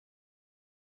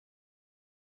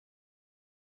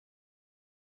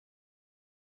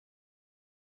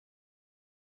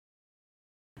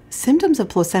Symptoms of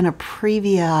placenta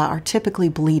previa are typically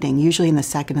bleeding, usually in the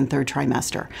second and third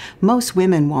trimester. Most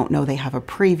women won't know they have a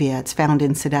previa. It's found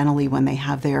incidentally when they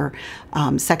have their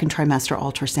second trimester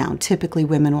ultrasound. Typically,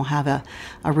 women will have a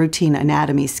routine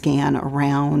anatomy scan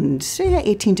around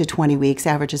 18 to 20 weeks,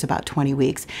 average is about 20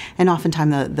 weeks, and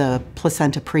oftentimes the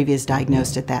placenta previa is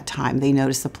diagnosed at that time. They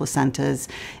notice the placenta is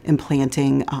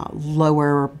implanting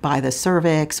lower by the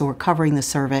cervix or covering the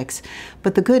cervix.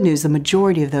 But the good news, the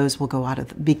majority of those will go out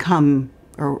of become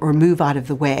or move out of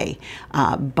the way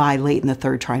by late in the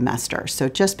third trimester. So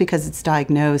just because it's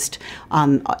diagnosed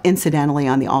incidentally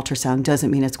on the ultrasound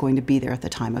doesn't mean it's going to be there at the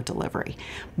time of delivery.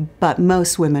 But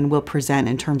most women will present,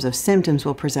 in terms of symptoms,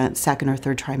 will present second or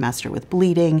third trimester with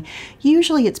bleeding.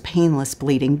 Usually it's painless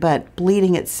bleeding, but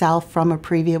bleeding itself from a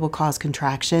previa will cause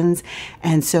contractions,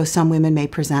 and so some women may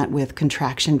present with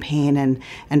contraction pain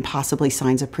and possibly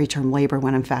signs of preterm labor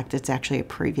when in fact it's actually a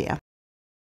previa.